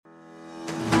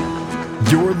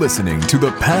You're listening to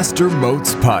the Pastor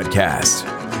Motes Podcast.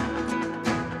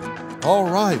 All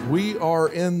right, we are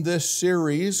in this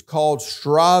series called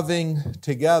Striving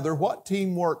Together, what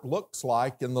teamwork looks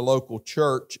like in the local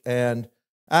church. And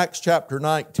Acts chapter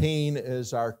 19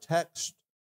 is our text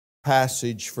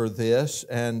passage for this.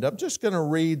 And I'm just going to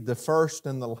read the first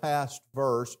and the last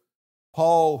verse.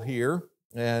 Paul here,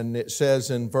 and it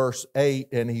says in verse 8,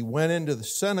 and he went into the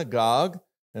synagogue,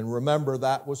 and remember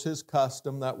that was his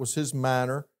custom, that was his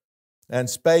manner, and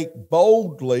spake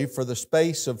boldly for the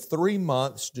space of 3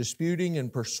 months, disputing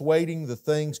and persuading the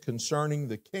things concerning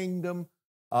the kingdom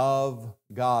of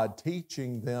God,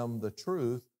 teaching them the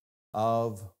truth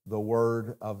of the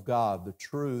Word of God, the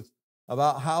truth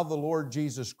about how the Lord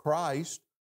Jesus Christ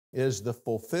is the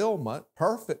fulfillment,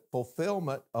 perfect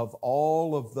fulfillment of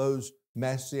all of those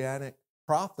messianic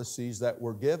prophecies that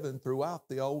were given throughout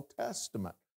the Old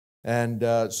Testament. And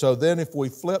so then if we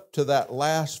flip to that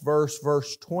last verse,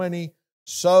 verse 20,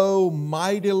 so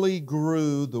mightily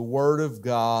grew the Word of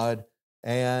God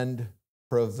and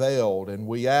prevailed. And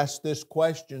we asked this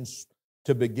question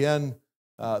to begin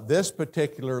this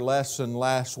particular lesson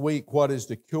last week. What is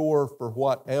the cure for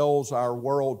what ails our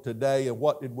world today? And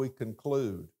what did we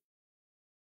conclude?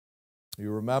 You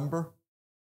remember?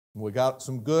 We got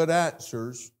some good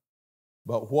answers,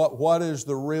 but what is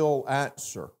the real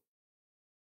answer?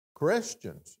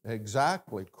 Christians,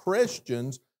 exactly.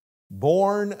 Christians,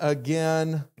 born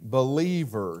again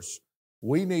believers.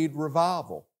 We need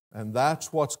revival, and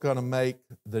that's what's going to make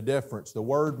the difference. The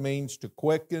word means to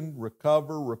quicken,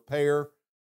 recover, repair,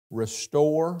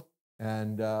 restore.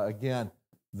 And again,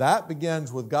 that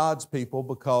begins with God's people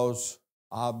because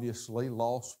obviously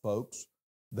lost folks,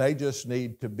 they just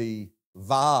need to be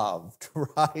vived,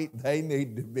 right? They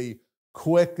need to be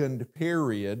quickened,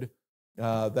 period.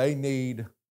 They need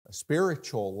a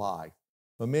spiritual life.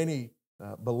 But many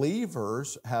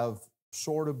believers have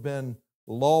sort of been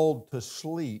lulled to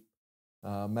sleep,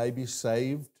 maybe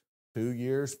saved 2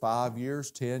 years, 5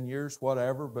 years, 10 years,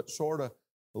 whatever, but sort of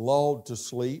lulled to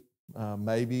sleep,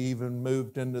 maybe even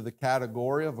moved into the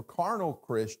category of a carnal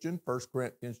Christian, 1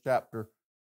 Corinthians chapter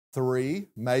 3,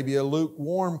 maybe a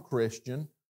lukewarm Christian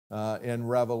in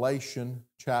Revelation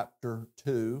chapter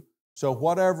 2. So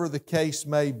whatever the case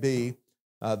may be,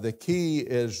 the key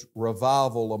is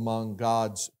revival among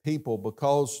God's people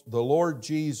because the Lord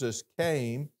Jesus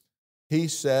came. He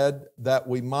said that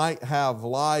we might have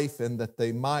life and that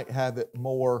they might have it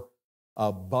more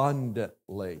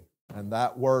abundantly. And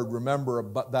that word, remember,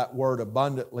 that word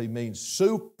abundantly means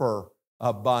super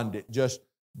abundant, just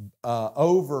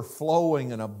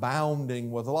overflowing and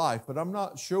abounding with life. But I'm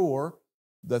not sure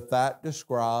that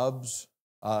describes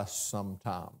us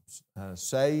sometimes.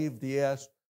 Saved, yes,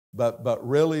 but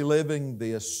really living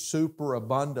the super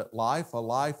abundant life, a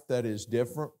life that is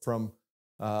different from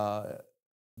the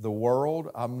world,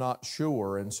 I'm not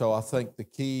sure. And so I think the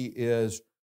key is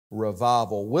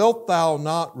revival. Wilt thou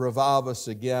not revive us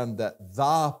again, that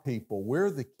thy people,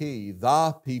 we're the key,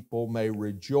 thy people may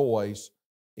rejoice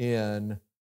in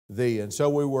thee. And so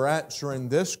we were answering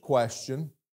this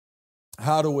question: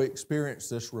 how do we experience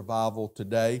this revival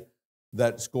today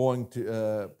that's going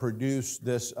to produce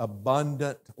this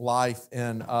abundant life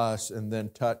in us and then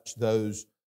touch those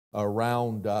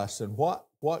around us? And what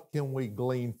can we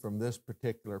glean from this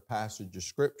particular passage of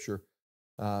Scripture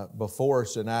before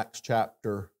us in Acts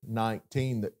chapter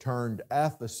 19 that turned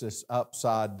Ephesus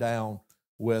upside down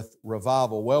with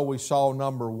revival? Well, we saw,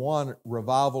 number one,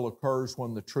 revival occurs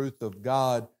when the truth of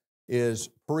God is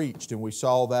preached, and we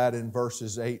saw that in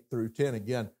verses 8 through 10.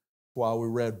 Again, while we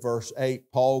read verse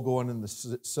 8, Paul going in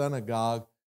the synagogue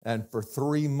and for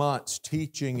 3 months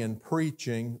teaching and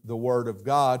preaching the Word of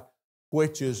God,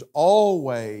 which is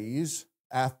always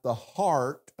at the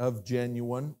heart of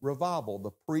genuine revival,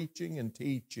 the preaching and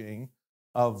teaching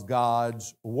of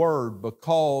God's Word,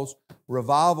 because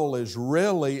revival is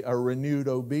really a renewed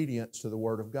obedience to the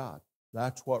Word of God.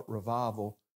 That's what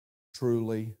revival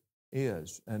truly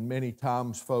is. And many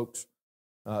times folks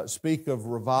speak of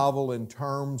revival in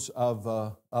terms of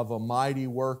a mighty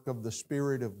work of the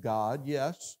Spirit of God.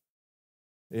 Yes,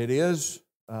 it is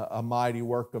a mighty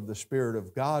work of the Spirit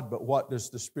of God, but what does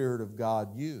the Spirit of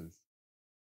God use?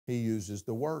 He uses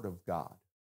the Word of God.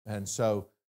 And so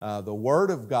the Word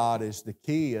of God is the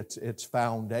key. It's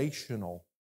foundational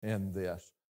in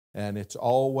this. And it's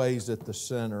always at the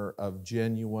center of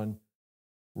genuine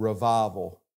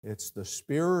revival. It's the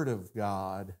Spirit of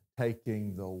God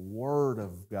taking the Word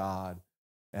of God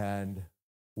and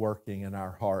working in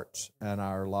our hearts and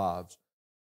our lives.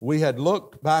 We had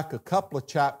looked back a couple of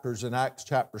chapters in Acts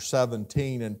chapter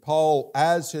 17, and Paul,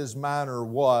 as his manner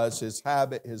was, his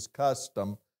habit, his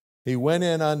custom, he went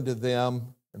in unto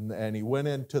them, and he went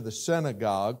into the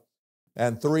synagogue,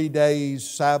 and 3 days,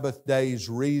 Sabbath days,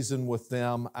 reasoned with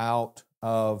them out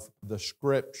of the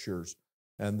Scriptures.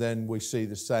 And then we see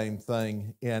the same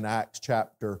thing in Acts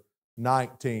chapter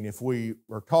 19. If we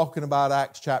were talking about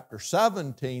Acts chapter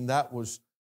 17, that was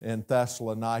in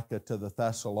Thessalonica to the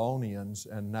Thessalonians,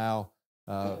 and now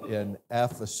in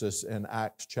Ephesus in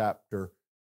Acts chapter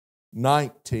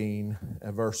 19,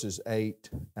 verses 8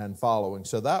 and following.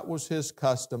 So that was his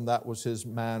custom, that was his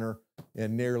manner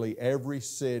in nearly every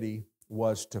city,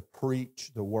 was to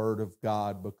preach the Word of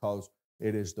God, because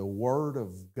it is the Word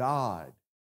of God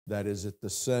that is at the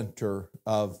center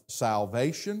of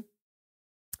salvation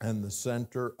and the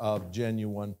center of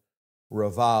genuine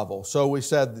revival. So we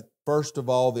said that, first of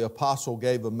all, the apostle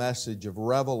gave a message of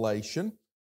revelation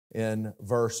in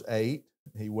verse 8.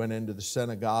 He went into the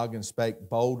synagogue and spake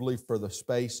boldly for the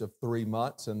space of 3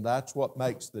 months, and that's what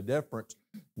makes the difference,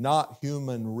 not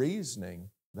human reasoning.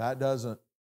 That doesn't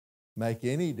make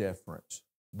any difference,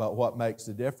 but what makes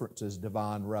the difference is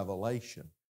divine revelation.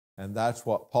 And that's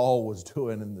what Paul was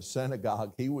doing in the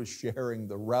synagogue. He was sharing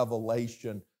the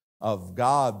revelation of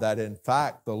God, that in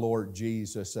fact the Lord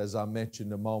Jesus, as I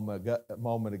mentioned a moment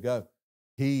ago,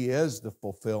 He is the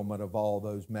fulfillment of all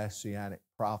those messianic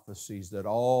prophecies that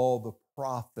all the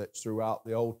prophets throughout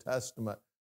the Old Testament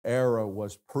era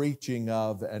was preaching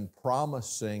of and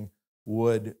promising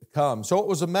would come. So it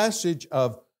was a message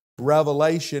of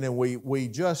revelation, and we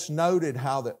just noted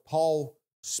how that Paul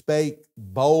spake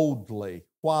boldly.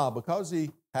 Why? Because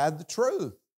he had the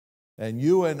truth. And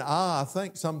you and I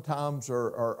think sometimes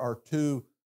are too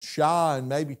shy and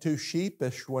maybe too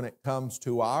sheepish when it comes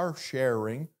to our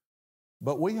sharing,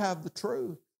 but we have the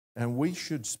truth, and we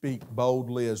should speak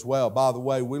boldly as well. By the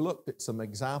way, we looked at some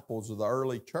examples of the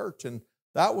early church, and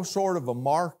that was sort of a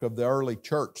mark of the early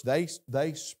church. They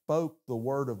spoke the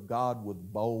Word of God with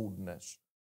boldness,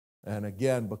 and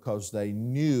again, because they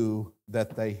knew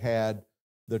that they had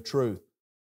the truth.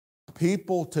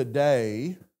 People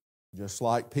today, just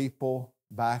like people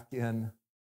back in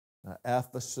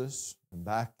Ephesus and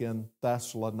back in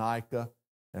Thessalonica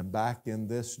and back in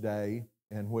this day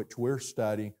in which we're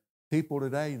studying, people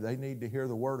today, they need to hear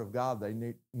the Word of God. They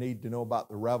need to know about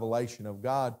the revelation of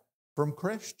God from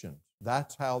Christians.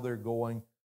 That's how they're going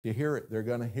to hear it. They're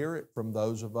going to hear it from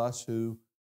those of us who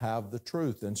have the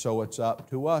truth. And so it's up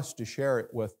to us to share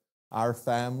it with our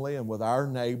family and with our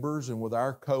neighbors and with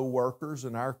our co-workers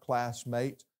and our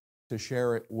classmates, to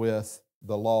share it with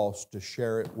the lost, to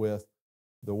share it with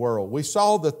the world. We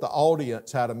saw that the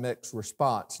audience had a mixed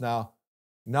response. Now,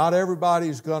 not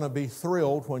everybody's going to be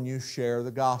thrilled when you share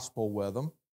the gospel with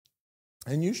them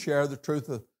and you share the truth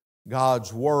of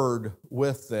God's Word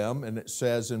with them. And it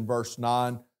says in verse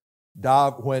 9,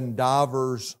 when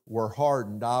divers were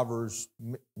hardened, divers,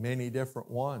 many different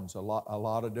ones, a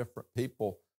lot of different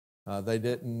people, they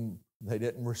didn't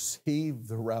receive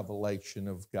the revelation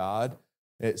of God.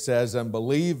 It says, and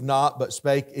believed not, but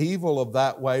spake evil of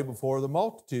that way before the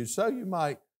multitude. So you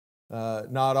might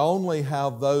not only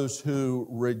have those who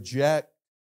reject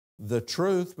the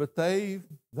truth, but they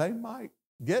might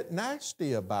get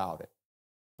nasty about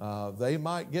it. They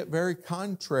might get very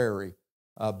contrary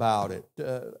about it.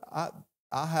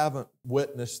 I haven't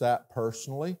witnessed that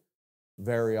personally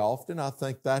very often. I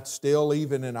think that's still,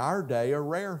 even in our day, a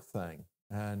rare thing,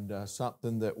 and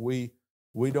something that we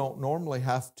don't normally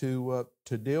have to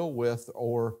deal with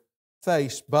or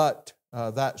face, but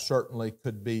that certainly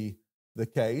could be the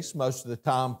case. Most of the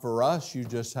time for us, you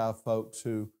just have folks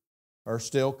who are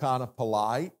still kind of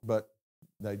polite, but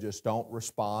they just don't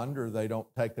respond or they don't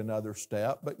take another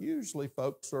step. But usually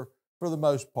folks are, for the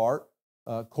most part,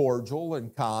 cordial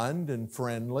and kind and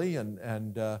friendly and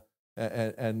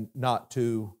not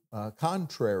too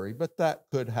contrary. But that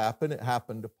could happen. It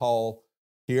happened to Paul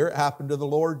here. It happened to the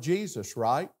Lord Jesus,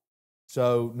 right?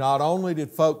 So not only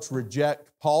did folks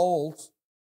reject Paul's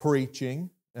preaching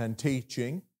and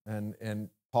teaching, and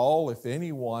Paul, if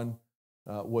anyone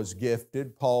was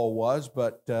gifted, Paul was,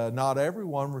 but not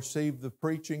everyone received the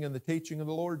preaching and the teaching of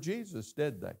the Lord Jesus,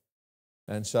 did they?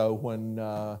 And so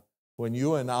when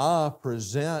you and I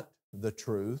present the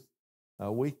truth,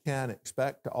 we can't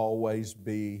expect to always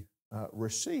be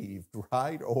received,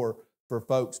 right? Or for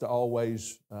folks to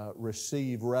always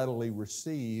readily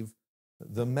receive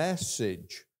the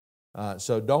message.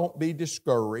 So don't be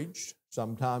discouraged.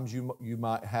 Sometimes you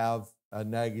might have a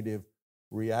negative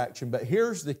reaction, but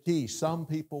here's the key: some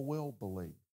people will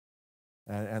believe.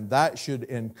 And that should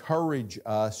encourage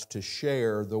us to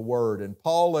share the Word. And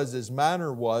Paul, as his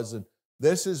manner was, and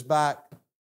this is back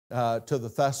to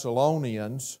the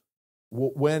Thessalonians,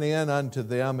 went in unto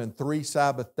them in 3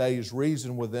 Sabbath days,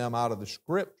 reasoned with them out of the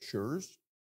Scriptures.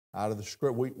 Out of the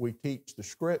Script, we teach the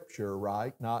Scripture,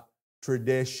 right? Not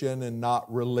tradition and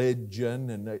not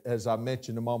religion, and as I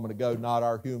mentioned a moment ago, not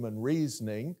our human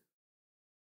reasoning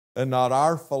and not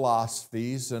our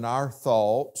philosophies and our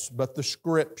thoughts, but the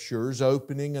Scriptures,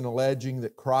 opening and alleging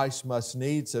that Christ must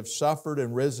needs have suffered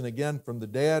and risen again from the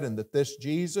dead, and that this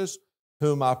Jesus,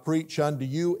 whom I preach unto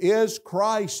you, is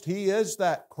Christ. He is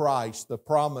that Christ, the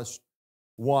promised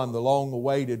one, the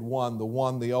long-awaited one, the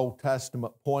one the Old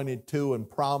Testament pointed to and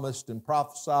promised and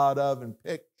prophesied of and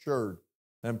pictured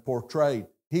and portrayed.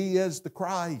 He is the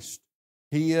Christ.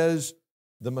 He is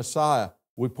the Messiah.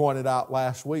 We pointed out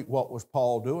last week, what was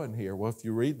Paul doing here? Well, if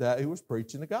you read that, he was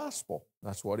preaching the gospel.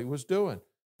 That's what he was doing.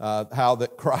 How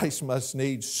that Christ must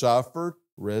needs suffered,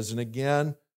 risen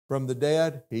again from the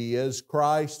dead. He is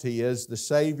Christ. He is the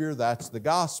Savior. That's the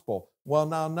gospel. Well,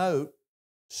 now note,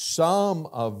 some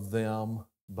of them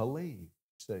believe,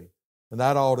 see. And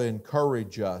that ought to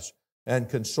encourage us. And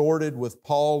consorted with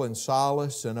Paul and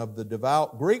Silas, and of the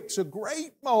devout Greeks a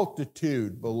great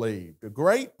multitude believed, a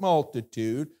great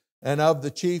multitude, and of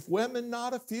the chief women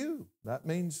not a few. That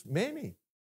means many.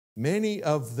 Many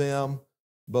of them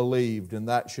believed, and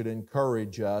that should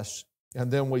encourage us.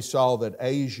 And then we saw that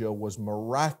Asia was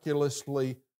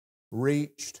miraculously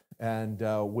reached, and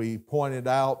we pointed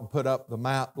out and put up the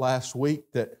map last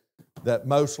week that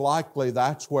most likely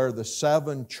that's where the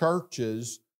 7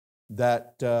 churches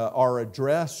that are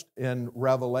addressed in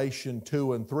Revelation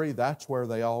 2 and 3, that's where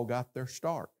they all got their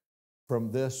start,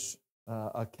 from this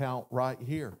account right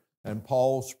here. And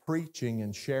Paul's preaching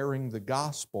and sharing the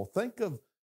gospel. Think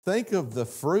of the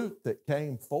fruit that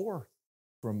came forth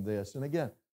from this. And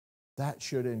again, that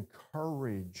should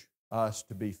encourage us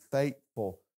to be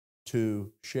faithful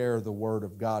to share the Word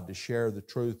of God, to share the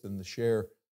truth and to share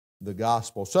the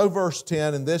gospel. So verse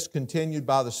 10, and this continued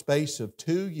by the space of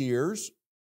 2 years,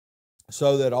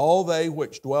 so that all they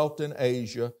which dwelt in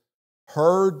Asia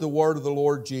heard the word of the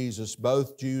Lord Jesus,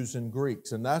 both Jews and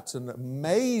Greeks. And that's an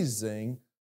amazing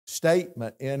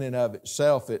statement in and of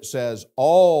itself. It says,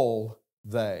 all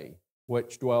they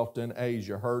which dwelt in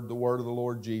Asia heard the word of the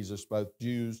Lord Jesus, both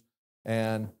Jews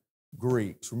and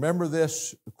Greeks. Remember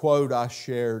this quote I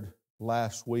shared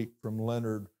last week from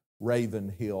Leonard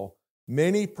Ravenhill.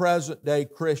 Many present-day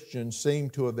Christians seem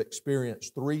to have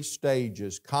experienced 3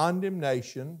 stages.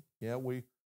 Condemnation. Yeah, we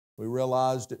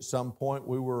realized at some point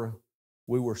we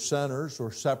were sinners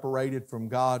or separated from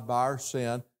God by our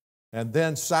sin. And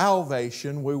then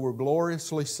salvation, we were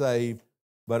gloriously saved.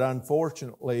 But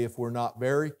unfortunately, if we're not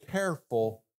very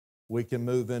careful, we can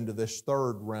move into this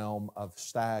third realm of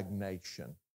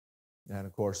stagnation. And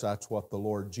of course, that's what the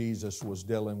Lord Jesus was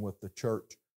dealing with the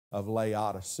church of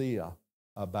Laodicea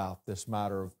about, this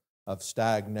matter of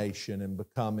stagnation and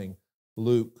becoming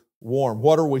lukewarm.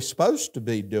 What are we supposed to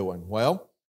be doing? Well,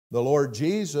 the Lord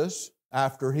Jesus,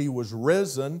 after He was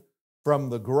risen from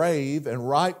the grave and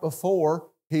right before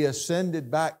He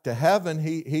ascended back to heaven,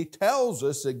 He tells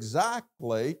us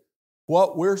exactly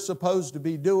what we're supposed to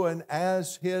be doing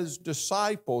as His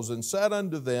disciples, and said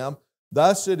unto them,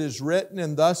 thus it is written,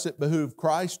 and thus it behooved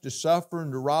Christ to suffer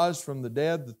and to rise from the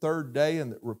dead the 3rd day,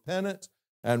 and that repentance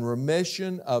and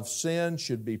remission of sin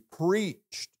should be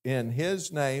preached in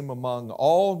His name among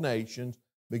all nations,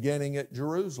 beginning at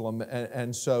Jerusalem.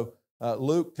 And so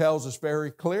Luke tells us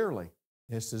very clearly,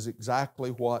 this is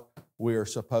exactly what we are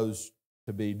supposed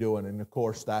to be doing. And of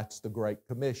course, that's the Great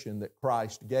Commission that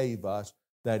Christ gave us,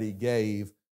 that He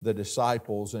gave the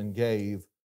disciples and gave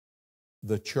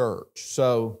the church.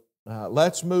 So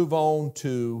let's move on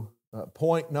to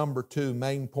point number 2,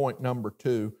 main point number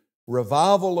 2.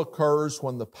 Revival occurs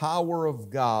when the power of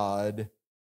God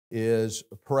is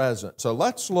present. So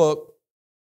let's look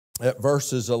at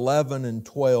verses 11 and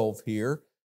 12 here.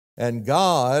 And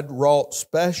God wrought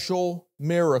special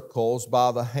miracles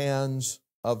by the hands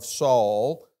of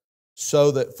Saul,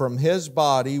 so that from his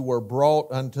body were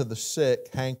brought unto the sick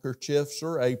handkerchiefs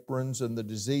or aprons, and the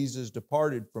diseases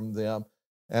departed from them,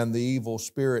 and the evil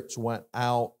spirits went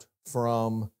out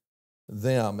from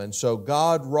them. And so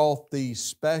God wrought these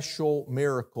special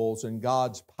miracles, and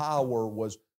God's power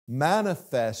was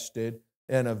manifested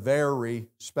in a very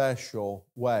special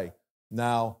way.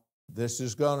 Now, this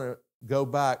is going to go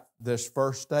back, this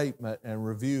first statement, and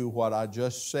review what I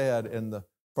just said in the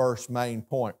first main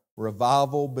point.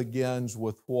 Revival begins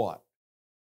with what?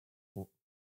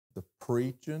 The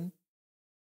preaching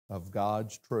of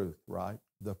God's truth, right?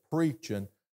 The preaching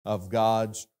of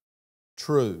God's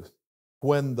truth.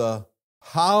 When the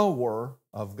power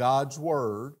of God's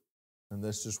Word, and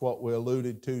this is what we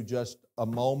alluded to just a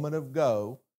moment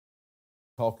ago,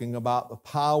 talking about the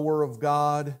power of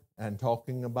God and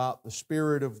talking about the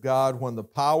Spirit of God. When the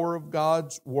power of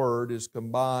God's Word is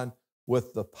combined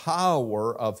with the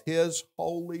power of His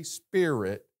Holy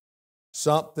Spirit,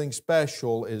 something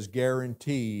special is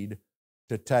guaranteed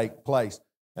to take place.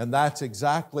 And that's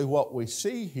exactly what we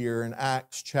see here in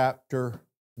Acts chapter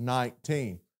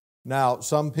 19. Now,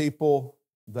 some people,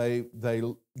 they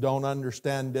don't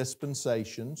understand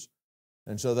dispensations,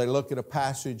 and so they look at a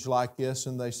passage like this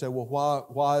and they say, well,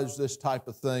 why is this type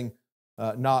of thing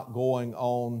not going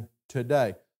on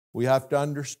today? We have to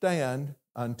understand,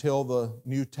 until the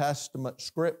New Testament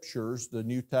scriptures, the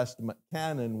New Testament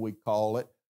canon we call it,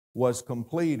 was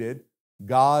completed,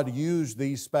 God used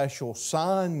these special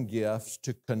sign gifts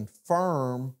to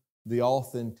confirm the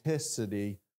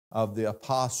authenticity of the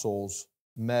apostles'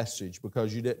 message,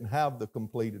 because you didn't have the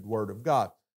completed Word of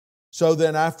God. So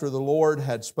then, after the Lord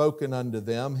had spoken unto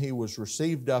them, He was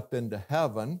received up into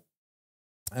heaven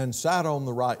and sat on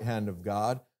the right hand of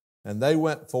God. And they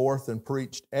went forth and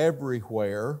preached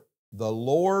everywhere, the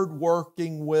Lord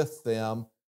working with them.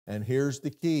 And here's the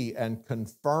key, and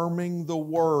confirming the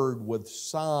word with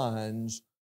signs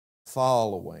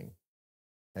following.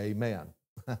 Amen.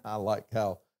 I like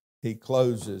how he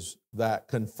closes that,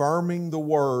 confirming the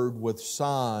word with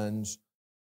signs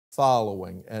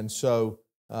following. And so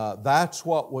that's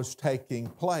what was taking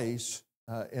place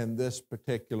in this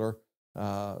particular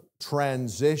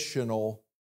transitional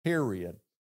period.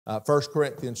 1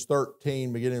 Corinthians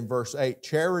 13, beginning in verse 8,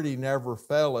 charity never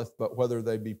faileth, but whether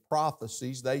they be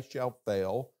prophecies, they shall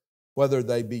fail. Whether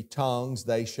they be tongues,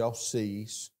 they shall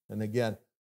cease. And again,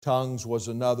 tongues was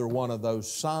another one of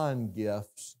those sign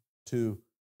gifts to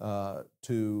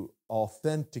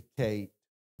authenticate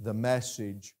the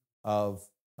message of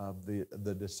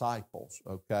the disciples,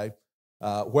 okay?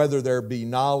 Whether there be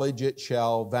knowledge, it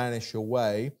shall vanish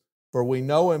away. For we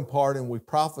know in part and we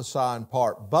prophesy in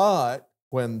part. But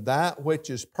when that which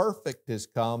is perfect is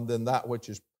come, then that which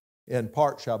is in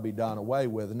part shall be done away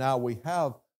with. Now we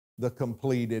have the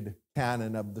completed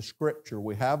canon of the Scripture.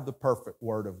 We have the perfect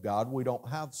Word of God. We don't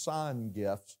have sign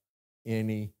gifts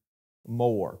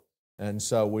anymore. And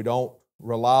so we don't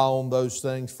rely on those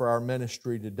things for our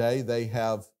ministry today. They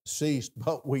have ceased.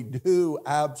 But we do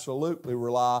absolutely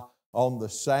rely on the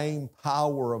same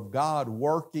power of God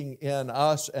working in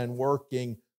us and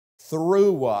working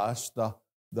through us,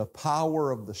 the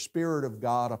power of the Spirit of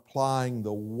God applying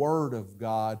the Word of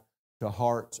God to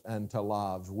hearts and to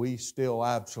lives. We still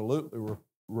absolutely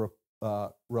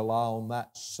rely on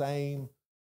that same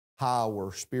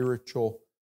power, spiritual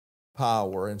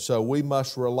power. And so we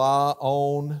must rely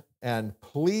on and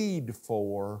plead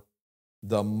for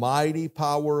the mighty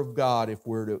power of God if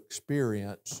we're to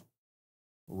experience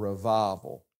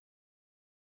revival.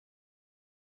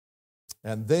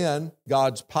 And then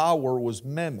God's power was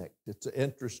mimicked. It's an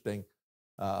interesting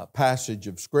passage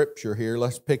of Scripture here.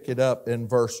 Let's pick it up in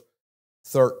verse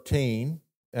 13.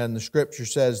 And the Scripture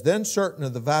says, then certain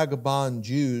of the vagabond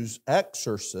Jews,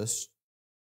 exorcists,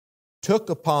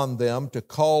 took upon them to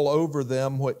call over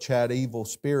them which had evil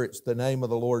spirits the name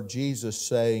of the Lord Jesus,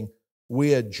 saying,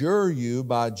 we adjure you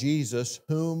by Jesus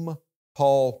whom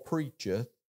Paul preacheth.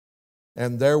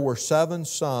 And there were 7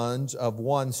 sons of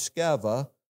one Sceva,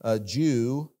 a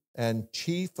Jew, and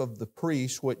chief of the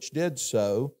priests, which did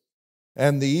so.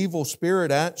 And the evil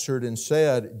spirit answered and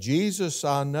said, Jesus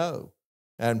I know,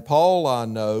 and Paul I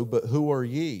know, but who are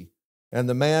ye? And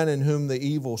the man in whom the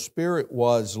evil spirit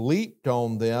was leaped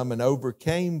on them and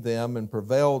overcame them and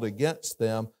prevailed against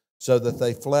them, so that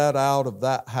they fled out of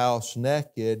that house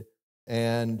naked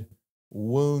and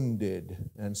wounded.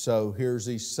 And so here's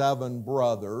these 7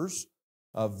 brothers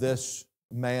of this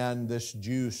man, this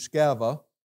Jew Sceva,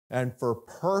 and for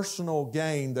personal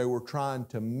gain, they were trying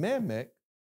to mimic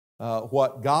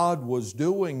what God was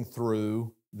doing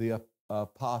through the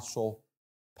Apostle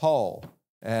Paul.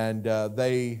 And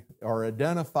they are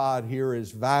identified here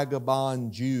as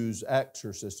vagabond Jews,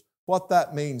 exorcists. What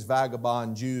that means,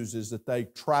 vagabond Jews, is that they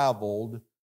traveled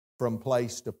from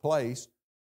place to place.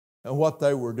 And what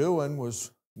they were doing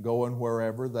was going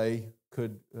wherever they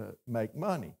could make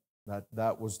money.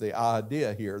 That was the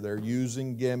idea here. They're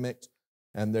using gimmicks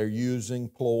and they're using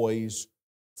ploys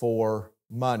for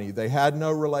money. They had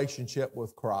no relationship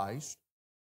with Christ.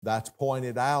 That's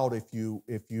pointed out if you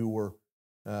were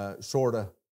sort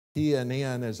of keying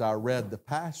in as I read the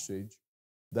passage.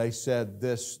 They said,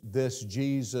 this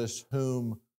Jesus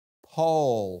whom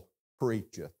Paul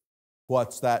preacheth.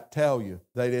 What's that tell you?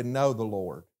 They didn't know the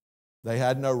Lord. They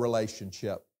had no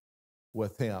relationship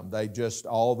with Him. They just,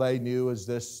 all they knew is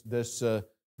this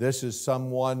is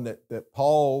someone that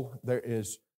Paul, there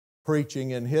is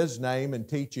preaching in His name and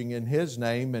teaching in His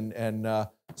name and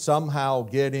somehow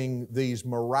getting these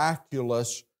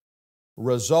miraculous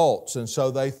results. And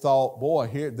so they thought, boy,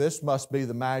 this must be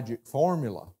the magic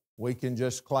formula. We can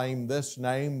just claim this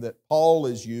name that Paul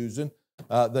is using,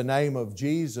 the name of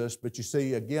Jesus. But you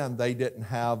see, again, they didn't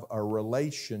have a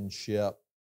relationship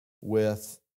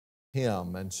with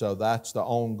Him. And so that's the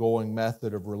ongoing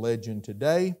method of religion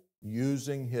today,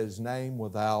 using His name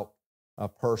without a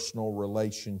personal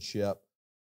relationship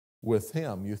with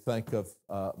Him. You think of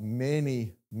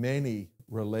many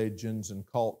religions and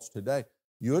cults today.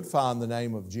 You would find the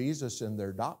name of Jesus in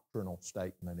their doctrinal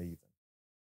statement even.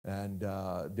 And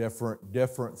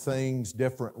different things,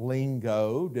 different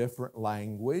lingo, different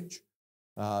language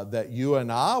that you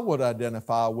and I would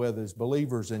identify with as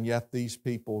believers, and yet these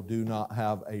people do not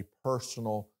have a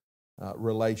personal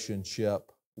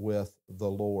relationship with the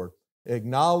Lord.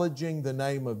 Acknowledging the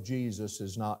name of Jesus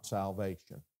is not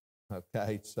salvation.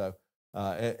 Okay, so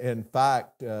in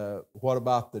fact, what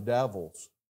about the devils?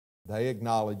 They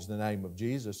acknowledge the name of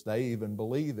Jesus. They even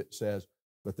believe, it says,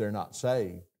 but they're not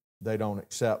saved. They don't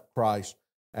accept Christ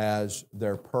as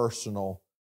their personal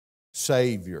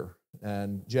Savior.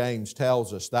 And James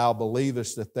tells us, thou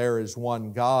believest that there is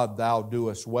one God, thou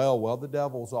doest well. Well, the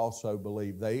devils also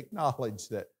believe. They acknowledge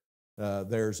that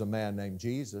there's a man named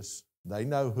Jesus. They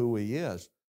know who He is,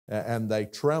 and they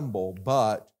tremble,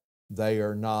 but they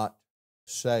are not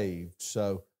saved.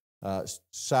 So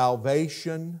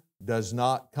salvation does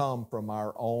not come from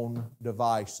our own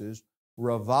devices.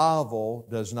 Revival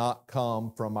does not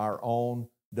come from our own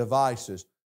devices.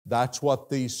 That's what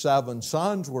these 7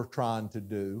 sons were trying to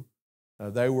do.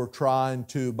 They were trying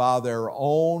to, by their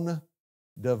own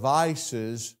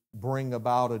devices, bring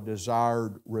about a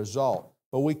desired result.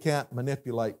 But we can't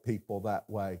manipulate people that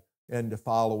way into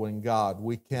following God.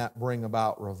 We can't bring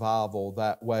about revival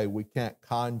that way. We can't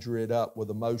conjure it up with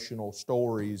emotional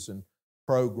stories and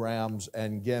programs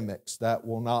and gimmicks. That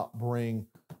will not bring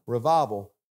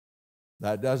revival.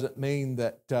 That doesn't mean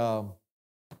that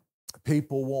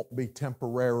people won't be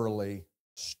temporarily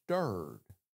stirred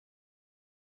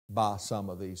by some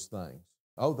of these things.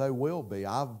 Oh, they will be.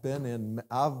 I've been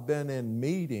in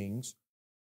meetings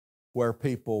where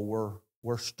people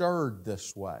were stirred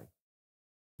this way.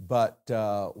 But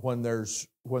when there's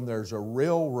a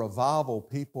real revival,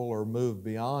 people are moved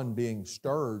beyond being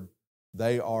stirred.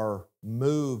 They are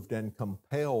moved and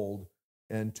compelled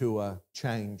into a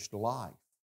changed life.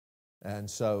 And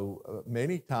so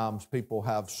many times people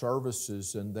have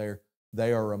services and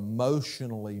they are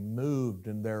emotionally moved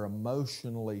and they're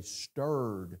emotionally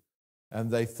stirred and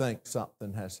they think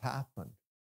something has happened.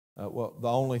 Well,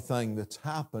 the only thing that's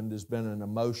happened has been an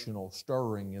emotional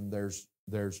stirring, and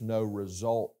there's no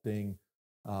resulting,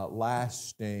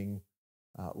 lasting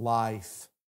life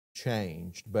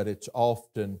changed, but it's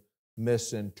often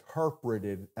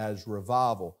misinterpreted as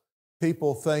revival.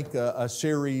 People think a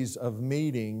series of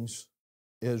meetings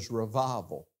is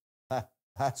revival.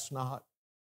 That's not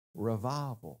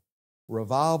revival.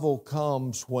 Revival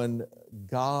comes when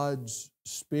God's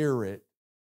Spirit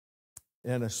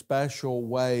in a special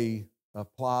way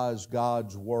applies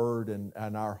God's Word and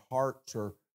our hearts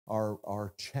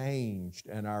are changed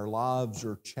and our lives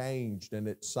are changed, and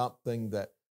it's something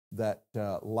that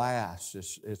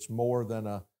lasts. It's more than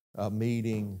a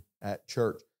meeting at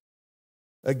church.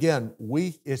 Again,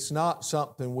 it's not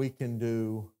something we can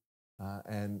do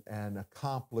and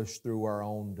accomplish through our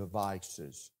own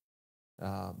devices.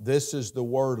 This is the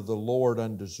word of the Lord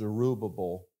unto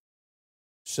Zerubbabel,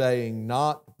 saying,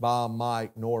 not by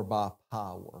might nor by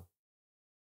power,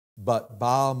 but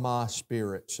by my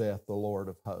Spirit, saith the Lord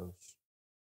of hosts.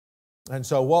 And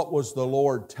so what was the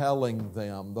Lord telling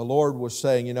them? The Lord was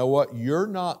saying, you know what? You're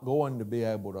not going to be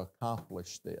able to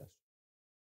accomplish this.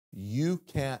 You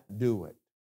can't do it.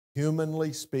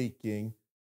 Humanly speaking,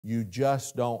 you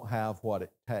just don't have what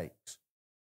it takes.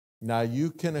 Now,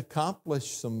 you can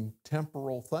accomplish some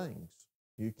temporal things.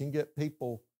 You can get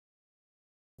people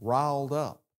riled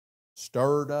up,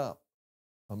 stirred up,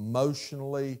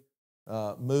 emotionally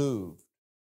moved.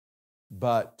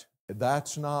 But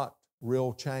that's not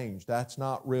real change. That's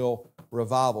not real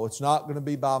revival. It's not going to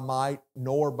be by might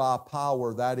nor by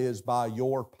power. That is by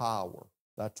your power.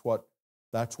 That's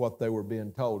what they were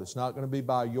being told. It's not going to be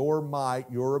by your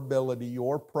might, your ability,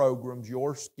 your programs,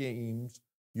 your schemes,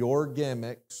 your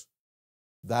gimmicks.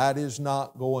 That is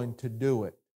not going to do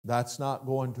it. That's not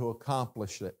going to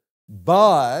accomplish it.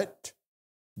 But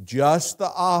just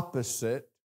the opposite,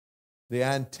 the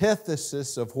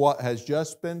antithesis of what has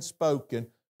just been spoken,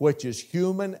 which is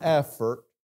human effort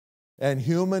and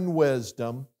human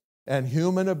wisdom and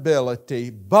human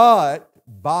ability, but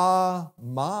by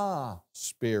my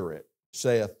Spirit,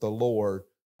 saith the Lord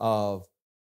of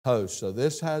hosts. So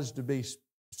this has to be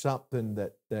something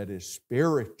that is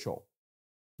spiritual,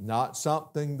 not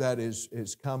something that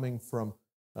is coming from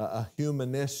a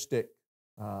humanistic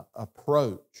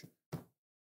approach.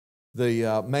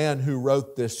 The man who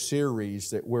wrote this series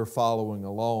that we're following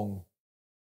along,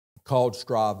 called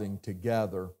Striving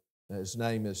Together, his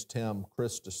name is Tim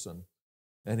Christensen,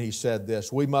 and he said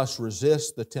this: we must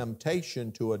resist the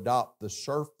temptation to adopt the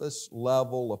surface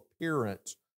level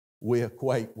appearance we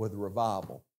equate with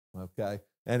revival. Okay?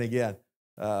 And again,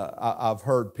 I've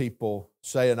heard people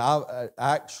say, and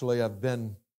I've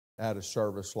been at a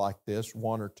service like this,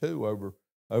 one or two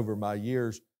over my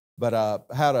years, but I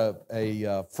had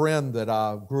a friend that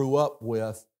I grew up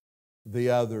with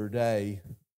the other day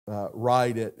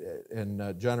write it,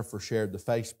 and Jennifer shared the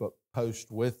Facebook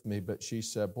post with me, but she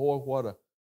said, boy,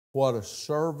 what a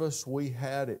service we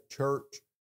had at church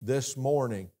this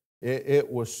morning.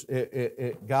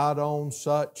 It got on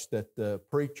such that the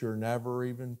preacher never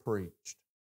even preached.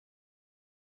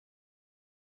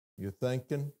 You're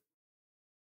thinking?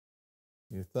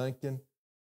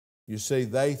 You see,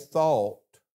 they thought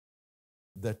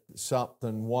that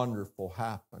something wonderful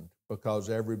happened because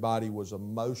everybody was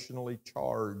emotionally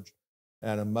charged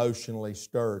and emotionally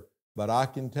stirred. But I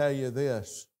can tell you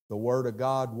this, the Word of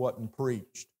God wasn't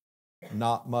preached.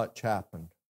 Not much happened.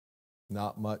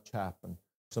 Not much happened.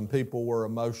 Some people were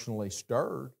emotionally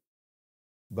stirred,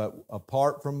 but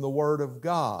apart from the Word of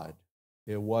God,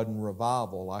 it wasn't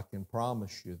revival. I can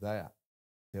promise you that.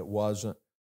 It wasn't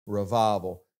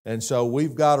revival. And so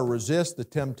we've got to resist the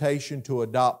temptation to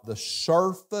adopt the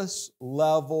surface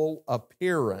level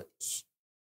appearance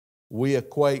we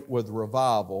equate with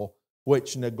revival,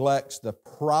 which neglects the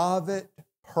private,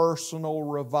 personal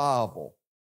revival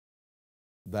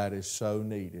that is so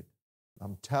needed.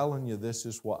 I'm telling you, this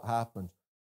is what happens.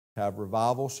 Have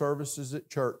revival services at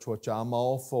church, which I'm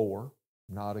all for.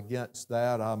 Not against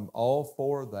that. I'm all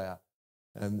for that.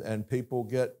 And people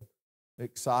get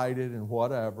excited and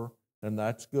whatever, and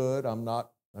that's good. I'm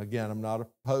not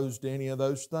opposed to any of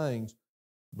those things.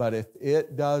 But if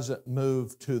it doesn't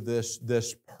move to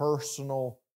this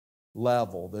personal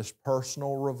level, this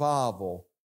personal revival,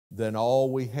 then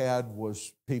all we had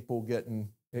was people getting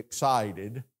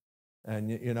excited, and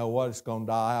you know what? It's going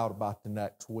to die out about the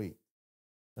next week.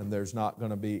 And there's not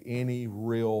going to be any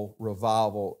real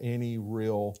revival, any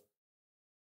real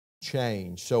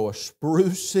change. So a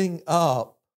sprucing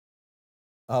up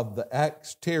of the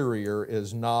exterior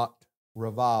is not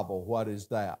revival. What is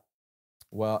that?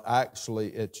 Well, actually,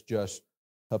 it's just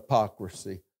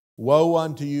hypocrisy. Woe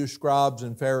unto you, scribes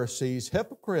and Pharisees,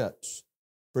 hypocrites!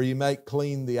 For you make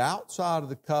clean the outside of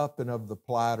the cup and of the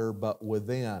platter, but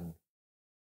within.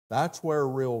 That's where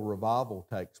real revival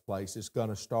takes place. It's going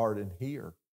to start in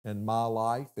here, in my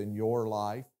life, in your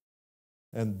life.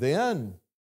 And then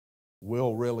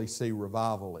we'll really see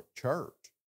revival at church.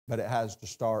 But it has to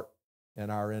start in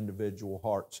our individual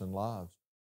hearts and lives.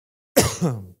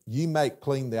 You make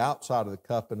clean the outside of the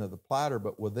cup and of the platter,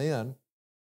 but within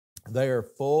they are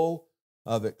full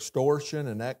of extortion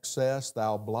and excess.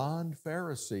 Thou blind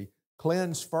Pharisee,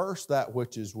 cleanse first that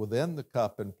which is within the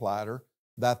cup and platter,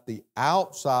 that the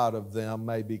outside of them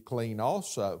may be clean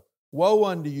also. Woe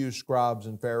unto you, scribes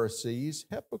and Pharisees,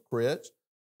 hypocrites!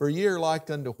 For ye are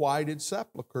like unto whited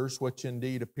sepulchres, which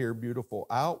indeed appear beautiful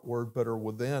outward, but are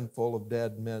within full of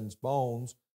dead men's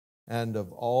bones and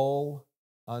of all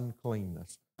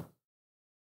uncleanness.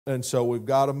 And so we've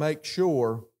got to make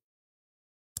sure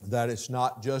that it's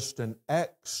not just an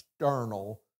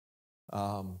external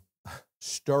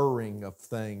stirring of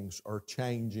things or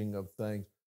changing of things.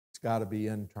 It's got to be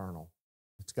internal.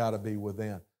 It's got to be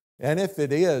within. And if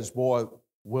it is, boy,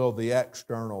 will the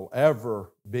external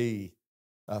ever be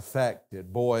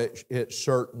affected? Boy, it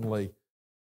certainly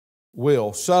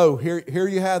will. So here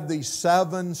you have these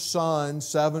seven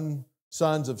sons of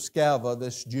Sceva,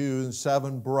 this Jew, and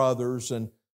 7 brothers, and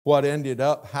what ended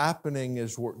up happening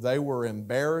is they were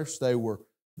embarrassed, they were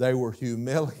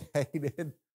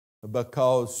humiliated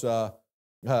because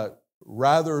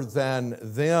rather than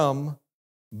them,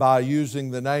 by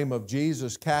using the name of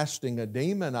Jesus, casting a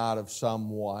demon out of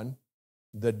someone,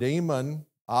 the demon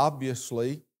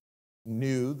obviously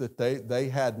knew that they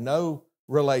had no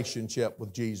relationship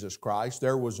with Jesus Christ.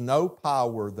 There was no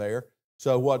power there.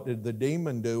 So what did the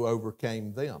demon do?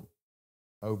 Overcame them.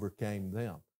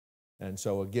 And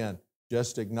so again,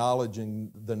 just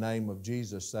acknowledging the name of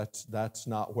Jesus, that's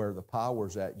not where the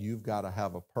power's at. You've got to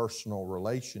have a personal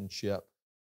relationship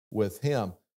with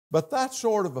Him. But that's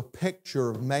sort of a picture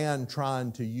of man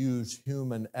trying to use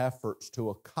human efforts to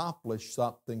accomplish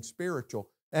something spiritual,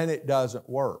 and it doesn't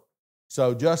work.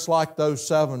 So just like those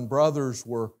 7 brothers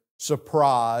were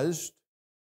surprised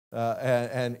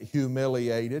and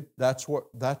humiliated, that's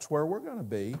where we're going to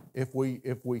be if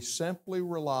we simply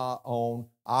rely on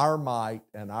our might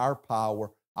and our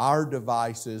power, our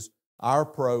devices, our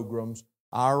programs,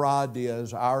 our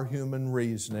ideas, our human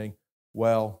reasoning.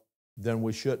 Well, then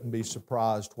we shouldn't be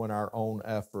surprised when our own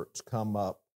efforts come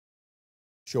up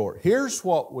short. Here's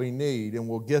what we need, and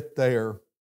we'll get there,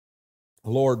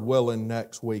 Lord willing,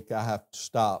 next week. I have to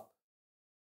stop.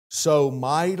 So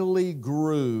mightily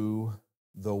grew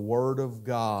the Word of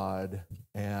God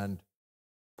and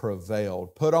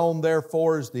prevailed. Put on,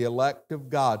 therefore, as the elect of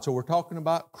God. So we're talking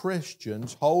about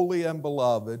Christians, holy and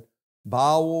beloved,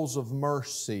 bowels of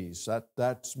mercies.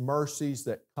 That's mercies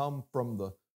that come from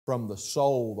the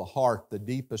soul, the heart, the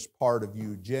deepest part of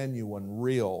you, genuine,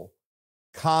 real.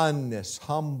 Kindness,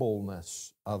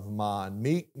 humbleness of mind,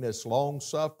 meekness,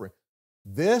 long-suffering.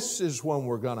 This is when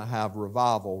we're going to have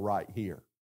revival right here.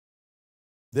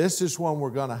 This is when we're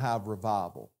going to have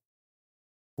revival.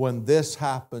 When this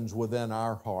happens within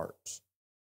our hearts.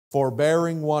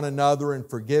 Forbearing one another and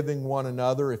forgiving one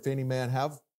another, if any man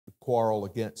have a quarrel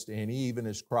against any, even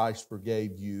as Christ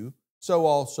forgave you, so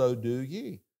also do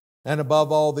ye. And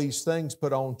above all these things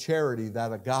put on charity,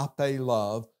 that agape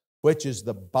love, which is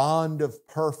the bond of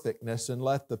perfectness, and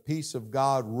let the peace of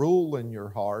God rule in your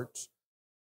hearts,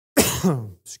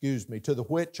 excuse me, to the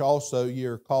which also ye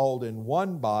are called in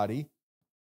one body,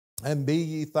 and be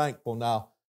ye thankful. Now,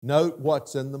 note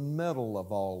what's in the middle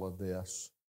of all of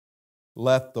this.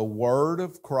 Let the word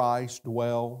of Christ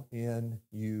dwell in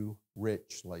you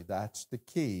richly. That's the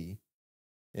key.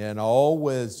 In all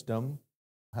wisdom,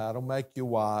 how to make you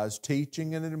wise,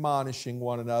 teaching and admonishing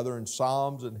one another in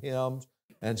psalms and hymns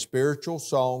and spiritual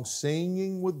songs,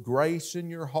 singing with grace in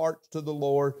your hearts to the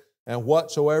Lord, and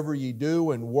whatsoever ye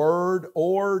do in word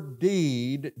or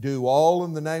deed, do all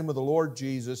in the name of the Lord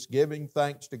Jesus, giving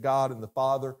thanks to God and the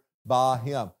Father by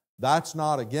Him. That's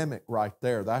not a gimmick right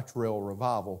there. That's real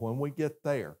revival when we get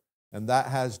there. And that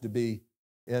has to be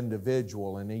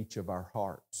individual in each of our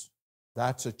hearts.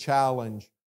 That's a challenge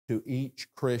to each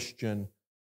Christian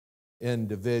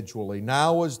individually.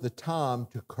 Now is the time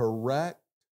to correct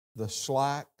the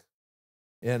slack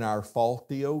in our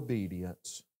faulty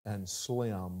obedience and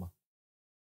slim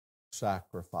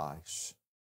sacrifice.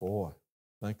 Boy,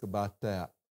 think about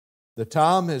that. The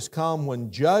time has come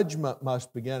when judgment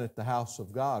must begin at the house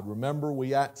of God. Remember,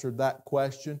 we answered that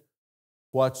question.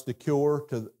 What's the cure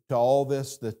to all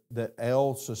this that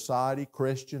ails society,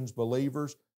 Christians,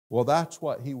 believers? Well, that's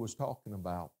what he was talking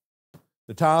about.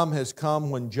 The time has come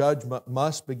when judgment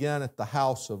must begin at the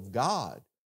house of God.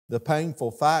 The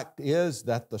painful fact is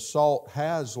that the salt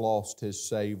has lost his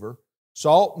savor.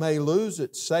 Salt may lose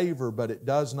its savor, but it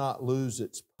does not lose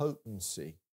its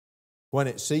potency. When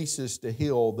it ceases to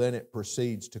heal, then it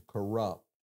proceeds to corrupt.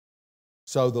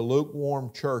 So the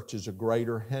lukewarm church is a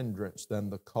greater hindrance than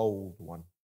the cold one.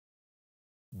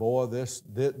 Boy,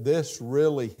 this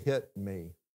really hit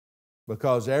me,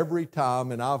 because every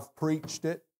time, and I've preached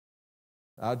it,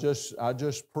 I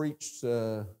just preached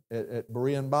at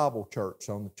Berean Bible Church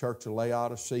on the Church of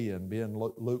Laodicea and being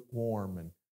lukewarm,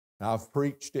 and I've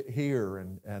preached it here,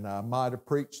 and I might have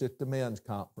preached at the men's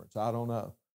conference. I don't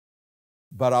know.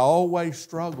 But I always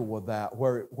struggle with that,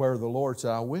 where the Lord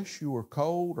said, I wish you were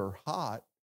cold or hot.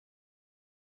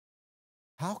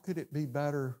 How could it be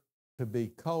better to be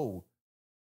cold?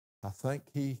 I think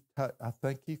he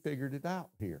figured it out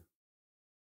here.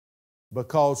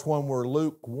 Because when we're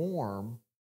lukewarm,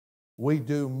 we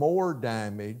do more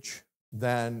damage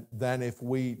than if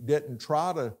we didn't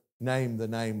try to name the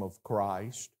name of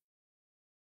Christ.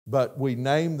 But we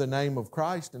name the name of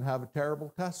Christ and have a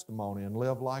terrible testimony and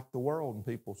live like the world, and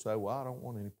people say, well, I don't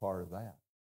want any part of that.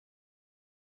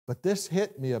 But this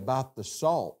hit me about the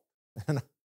salt. And of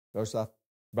course,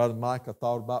 Brother Mike, I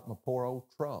thought about my poor old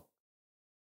truck.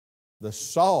 The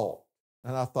salt.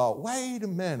 And I thought, wait a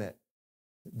minute.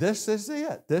 This is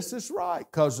it. This is right.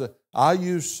 Because I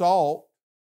use salt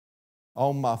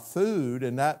on my food,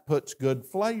 and that puts good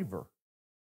flavor.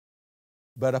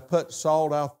 But I put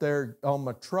salt out there on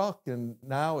my truck, and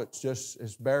now it's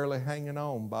barely hanging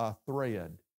on by a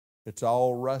thread. It's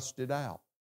all rusted out.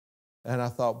 And I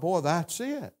thought, boy, that's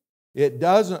it. It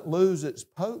doesn't lose its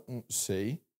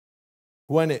potency.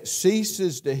 When it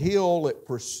ceases to heal, it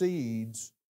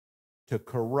proceeds to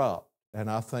corrupt. And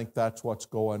I think that's what's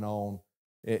going on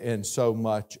in so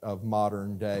much of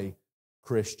modern day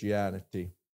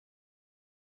Christianity.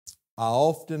 I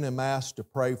often am asked to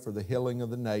pray for the healing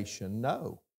of the nation.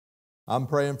 No, I'm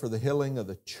praying for the healing of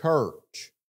the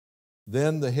church.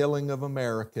 Then the healing of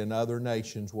America and other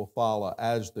nations will follow.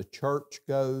 As the church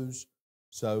goes,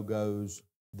 so goes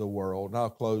the world. And I'll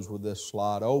close with this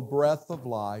slide. O breath of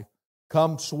life,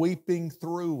 come sweeping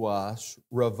through us.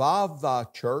 Revive thy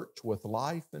church with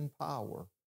life and power.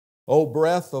 O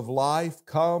breath of life,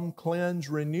 come cleanse,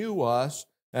 renew us,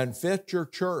 and fit your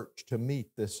church to meet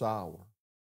this hour.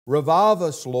 Revive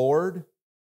us, Lord.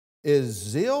 Is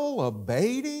zeal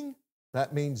abating?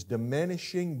 That means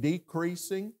diminishing,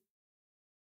 decreasing.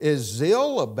 Is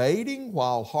zeal abating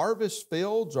while harvest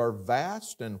fields are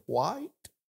vast and white?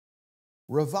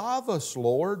 Revive us,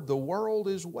 Lord, the world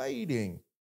is waiting.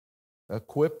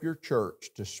 Equip your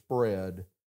church to spread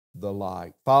the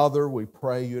light. Father, we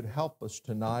pray you'd help us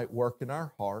tonight, work in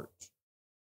our hearts,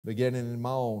 beginning in my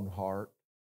own heart,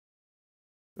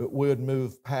 that we would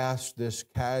move past this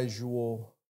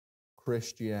casual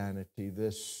Christianity,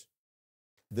 this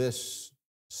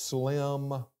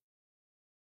slim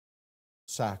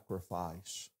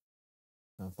sacrifice.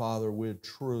 And Father, we'd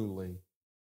truly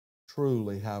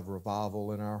have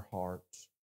revival in our hearts,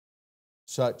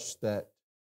 such that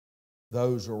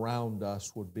those around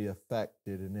us would be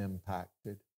affected and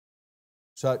impacted,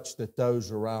 such that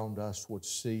those around us would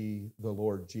see the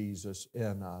Lord Jesus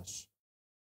in us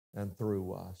and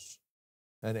through us,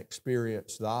 and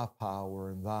experience thy power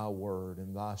and thy word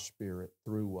and thy spirit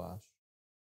through us.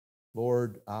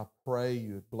 Lord, I pray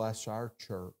you'd bless our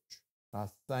church. I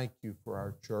thank you for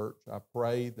our church. I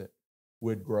pray that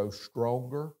we'd grow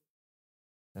stronger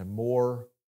and more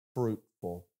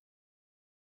fruitful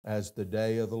as the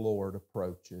day of the Lord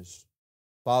approaches.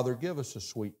 Father, give us a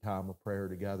sweet time of prayer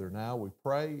together now. We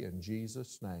pray in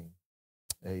Jesus' name.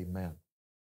 Amen.